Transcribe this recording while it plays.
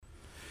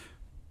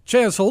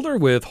Chaz Holder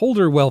with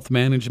Holder Wealth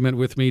Management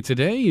with me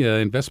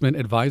today, investment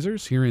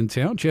advisors here in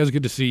town. Chaz,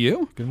 good to see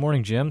you. Good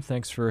morning, Jim.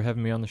 Thanks for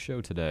having me on the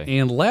show today.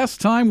 And last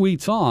time we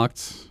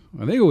talked,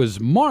 I think it was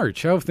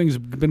March. How have things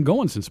been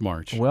going since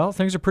March? Well,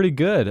 things are pretty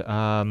good.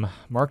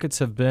 Markets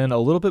have been a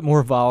little bit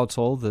more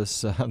volatile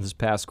this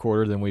past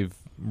quarter than we've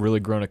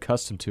really grown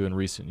accustomed to in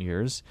recent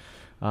years.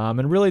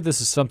 And really, this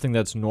is something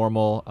that's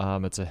normal.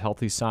 It's a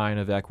healthy sign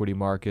of equity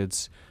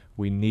markets.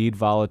 We need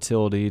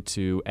volatility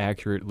to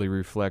accurately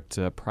reflect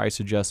price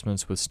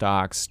adjustments with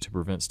stocks to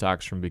prevent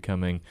stocks from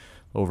becoming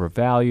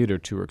overvalued or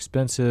too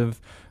expensive,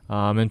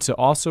 and to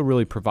also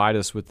really provide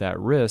us with that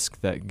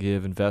risk that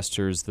give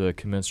investors the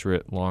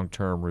commensurate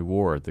long-term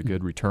reward, the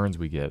good returns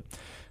we get.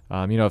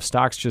 If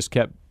stocks just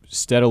kept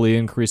steadily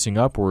increasing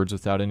upwards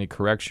without any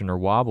correction or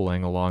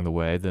wobbling along the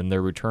way, then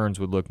their returns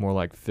would look more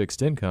like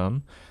fixed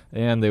income,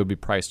 and they would be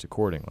priced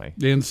accordingly.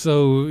 And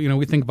so,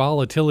 we think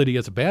volatility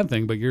is a bad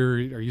thing, but are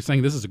you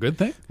saying this is a good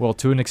thing? Well,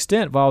 to an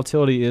extent,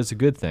 volatility is a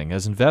good thing.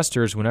 As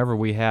investors, whenever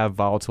we have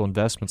volatile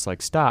investments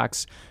like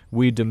stocks,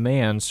 we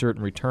demand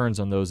certain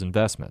returns on those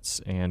investments.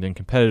 And in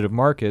competitive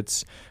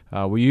markets,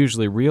 we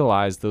usually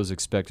realize those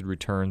expected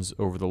returns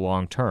over the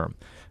long term.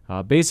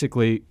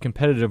 Basically,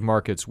 competitive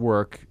markets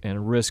work,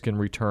 and risk and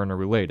return are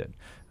related.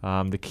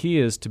 The key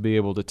is to be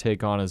able to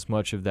take on as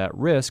much of that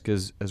risk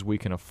as we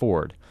can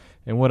afford.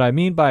 And what I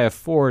mean by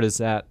afford is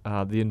that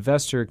the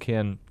investor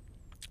can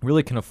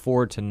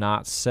afford to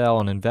not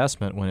sell an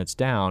investment when it's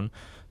down,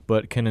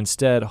 but can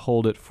instead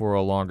hold it for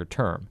a longer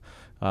term.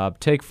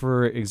 Take,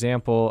 for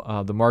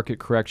example, the market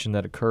correction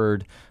that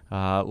occurred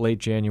late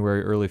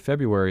January, early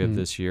February of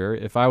this year.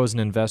 If I was an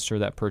investor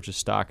that purchased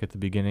stock at the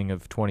beginning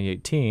of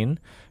 2018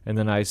 and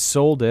then I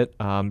sold it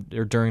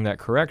during that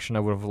correction,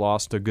 I would have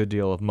lost a good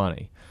deal of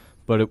money.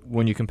 But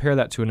when you compare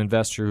that to an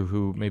investor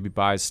who maybe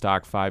buys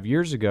stock 5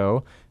 years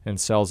ago and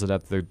sells it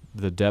at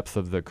the depth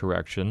of the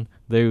correction,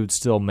 they would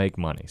still make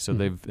money. So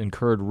they've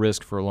incurred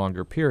risk for a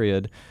longer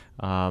period,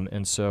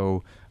 and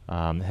so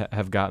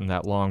have gotten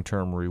that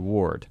long-term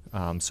reward.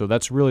 So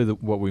that's really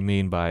what we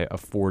mean by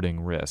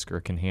affording risk,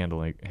 or can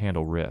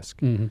handle risk.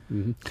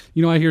 Mm-hmm.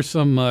 Mm-hmm. I hear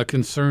some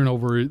concern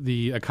over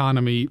the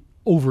economy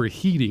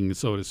overheating,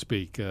 so to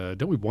speak.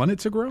 Don't we want it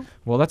to grow?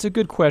 Well, that's a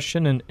good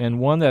question, and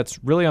one that's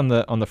really on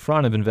the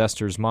front of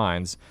investors'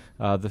 minds.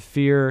 The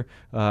fear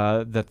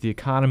that the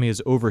economy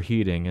is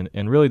overheating,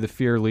 and really the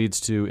fear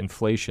leads to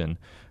inflation.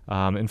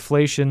 When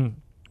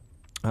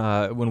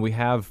we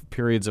have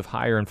periods of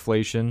higher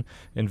inflation,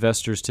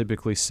 investors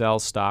typically sell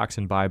stocks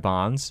and buy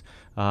bonds.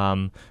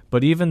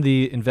 But even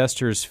the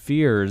investors'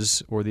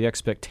 fears or the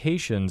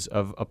expectations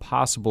of a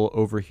possible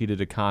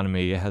overheated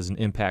economy has an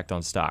impact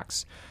on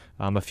stocks.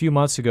 A few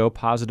months ago,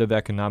 positive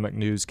economic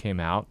news came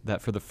out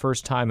that for the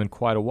first time in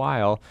quite a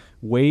while,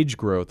 wage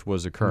growth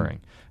was occurring.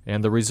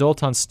 And the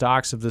result on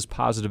stocks of this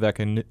positive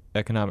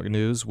economic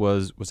news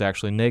was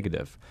actually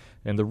negative.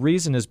 And the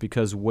reason is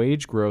because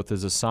wage growth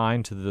is a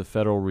sign to the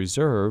Federal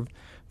Reserve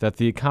that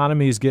the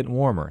economy is getting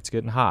warmer, it's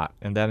getting hot,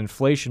 and that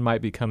inflation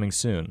might be coming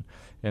soon.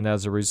 And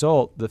as a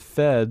result, the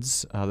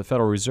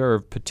Federal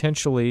Reserve,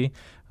 potentially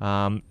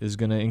is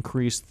going to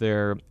increase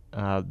their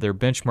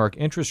benchmark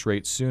interest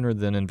rate sooner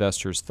than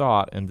investors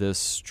thought, and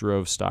this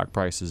drove stock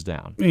prices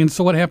down. And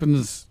so what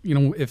happens,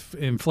 if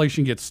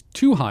inflation gets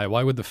too high?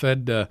 Why would the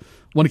Fed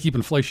want to keep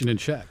inflation in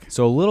check?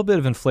 So a little bit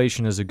of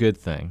inflation is a good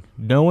thing.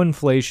 No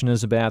inflation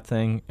is a bad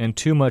thing, and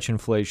too much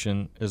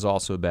inflation is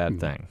also a bad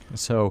thing.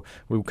 So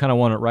we kind of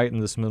want it right in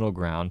this middle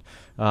ground.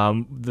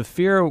 The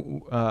fear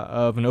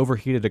of an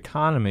overheated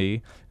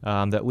economy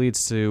that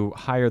leads to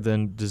higher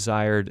than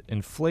desired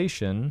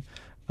inflation,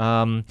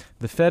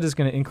 the Fed is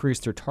going to increase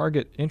their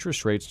target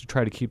interest rates to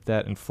try to keep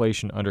that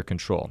inflation under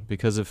control.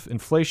 Because if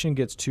inflation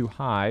gets too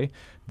high,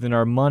 then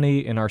our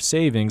money and our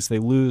savings, they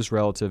lose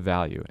relative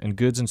value, and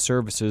goods and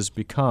services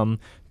become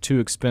too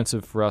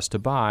expensive for us to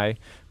buy,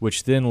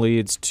 which then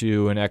leads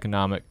to an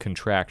economic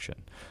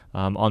contraction.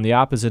 On the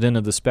opposite end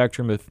of the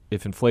spectrum,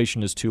 if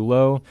inflation is too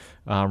low,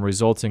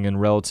 resulting in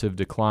relative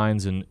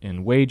declines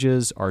in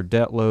wages, our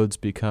debt loads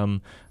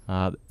become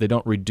they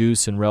don't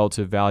reduce in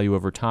relative value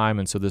over time,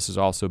 and so this is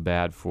also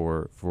bad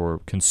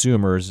for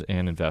consumers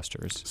and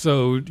investors.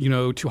 So,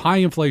 too high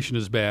inflation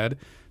is bad.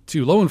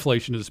 Too low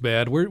inflation is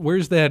bad.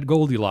 Where's that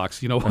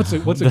Goldilocks? What's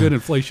a good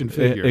inflation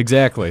figure?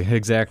 Exactly.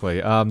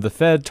 The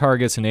Fed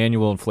targets an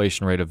annual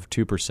inflation rate of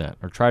 2%,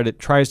 or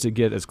tries to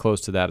get as close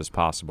to that as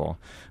possible.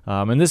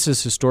 And this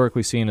is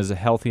historically seen as a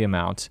healthy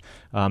amount.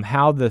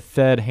 How the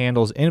Fed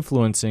handles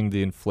influencing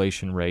the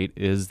inflation rate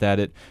is that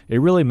it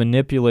really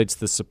manipulates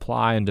the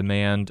supply and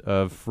demand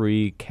of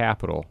free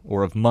capital,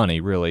 or of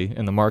money, really,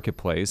 in the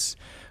marketplace.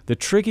 The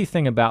tricky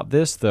thing about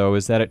this, though,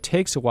 is that it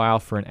takes a while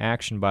for an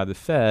action by the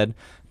Fed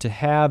to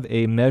have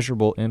a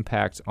measurable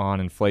impact on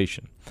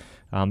inflation.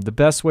 The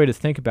best way to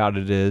think about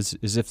it is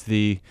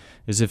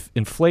if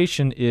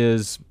inflation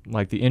is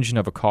like the engine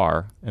of a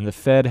car and the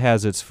Fed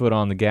has its foot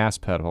on the gas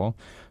pedal.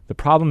 The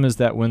problem is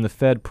that when the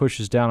Fed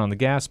pushes down on the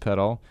gas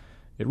pedal,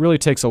 it really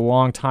takes a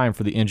long time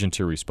for the engine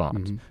to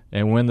respond. Mm-hmm.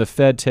 And when the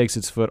Fed takes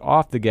its foot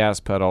off the gas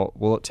pedal,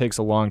 well, it takes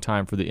a long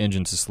time for the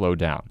engine to slow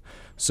down.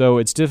 So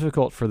it's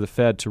difficult for the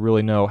Fed to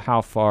really know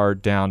how far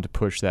down to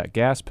push that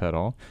gas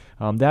pedal.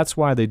 That's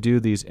why they do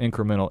these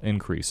incremental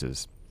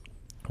increases.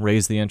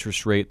 Raise the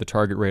interest rate, the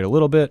target rate a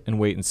little bit, and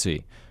wait and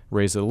see.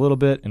 Raise it a little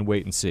bit and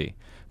wait and see.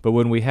 But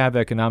when we have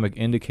economic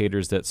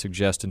indicators that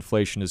suggest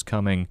inflation is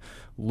coming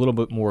a little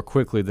bit more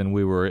quickly than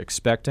we were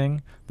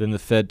expecting, then the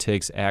Fed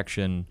takes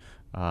action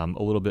a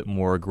little bit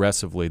more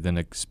aggressively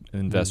than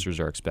investors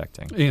are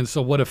expecting. And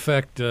so what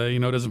effect,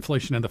 does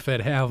inflation and the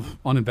Fed have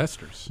on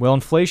investors? Well,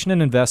 inflation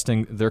and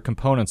investing, they're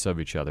components of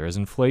each other. As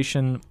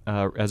inflation,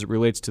 as it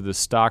relates to the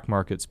stock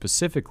market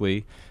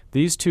specifically,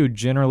 these two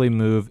generally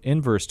move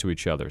inverse to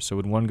each other. So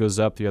when one goes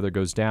up, the other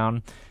goes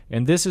down.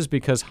 And this is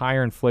because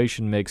higher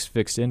inflation makes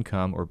fixed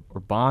income or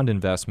bond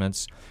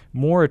investments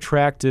more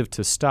attractive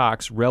to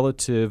stocks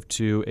relative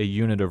to a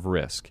unit of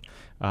risk.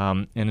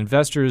 And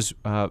investors,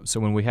 so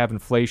when we have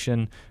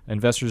inflation,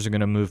 investors are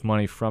going to move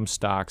money from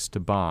stocks to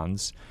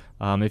bonds.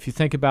 If you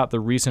think about the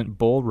recent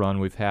bull run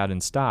we've had in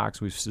stocks,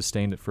 we've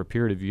sustained it for a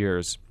period of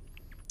years.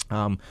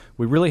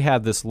 We really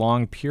had this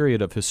long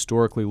period of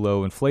historically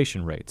low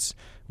inflation rates,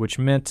 which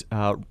meant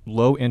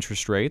low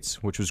interest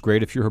rates, which was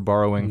great if you were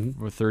borrowing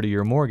for a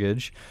 30-year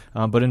mortgage,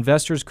 but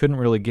investors couldn't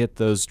really get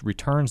those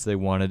returns they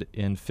wanted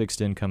in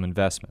fixed income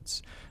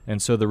investments. And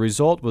so the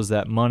result was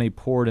that money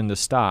poured into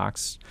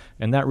stocks,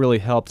 and that really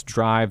helped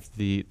drive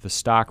the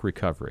stock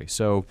recovery.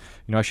 So,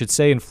 I should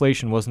say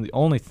inflation wasn't the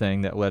only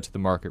thing that led to the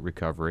market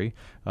recovery.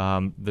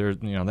 That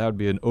would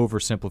be an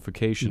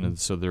oversimplification, and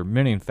so there are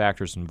many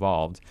factors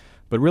involved.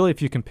 But really,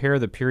 if you compare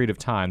the period of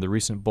time, the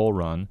recent bull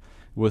run,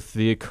 with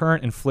the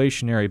current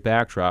inflationary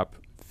backdrop,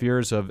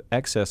 fears of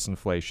excess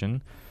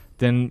inflation,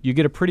 then you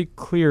get a pretty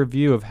clear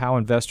view of how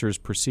investors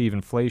perceive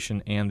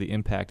inflation and the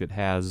impact it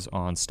has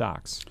on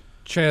stocks.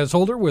 Chaz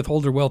Holder with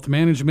Holder Wealth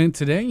Management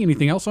today.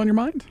 Anything else on your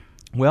mind?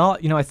 Well,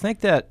 I think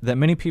that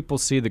many people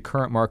see the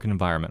current market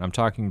environment, I'm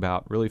talking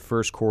about really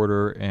first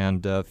quarter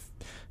and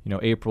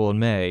April and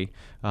May,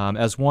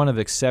 as one of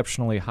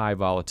exceptionally high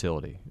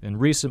volatility. In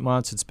recent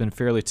months, it's been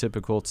fairly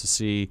typical to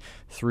see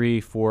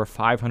 300,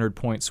 400,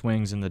 500-point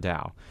swings in the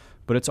Dow.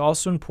 But it's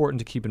also important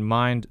to keep in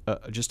mind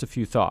just a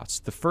few thoughts.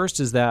 The first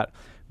is that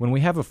when we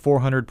have a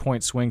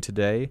 400-point swing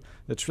today,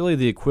 that's really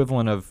the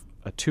equivalent of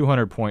a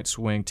 200-point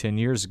swing 10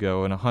 years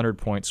ago and a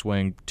 100-point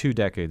swing 2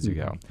 decades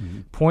ago.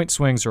 Point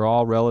swings are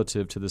all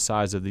relative to the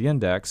size of the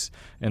index,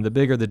 and the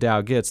bigger the Dow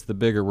gets, the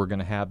bigger we're going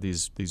to have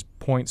these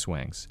point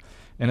swings.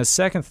 And a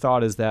second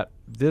thought is that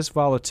this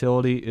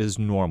volatility is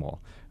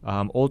normal.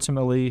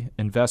 Ultimately,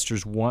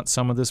 investors want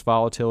some of this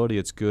volatility.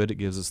 It's good. It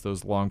gives us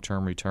those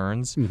long-term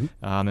returns.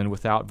 And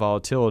without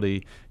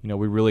volatility,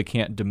 we really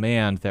can't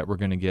demand that we're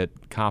going to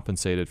get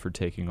compensated for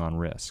taking on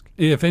risk.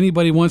 If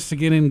anybody wants to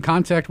get in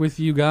contact with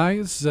you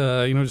guys,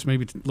 just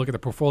maybe look at the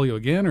portfolio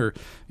again, or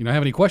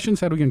have any questions,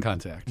 how do we get in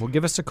contact? Well,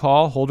 give us a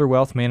call, Holder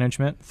Wealth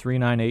Management,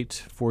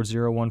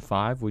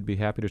 398-4015. We'd be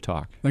happy to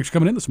talk. Thanks for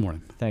coming in this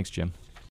morning. Thanks, Jim.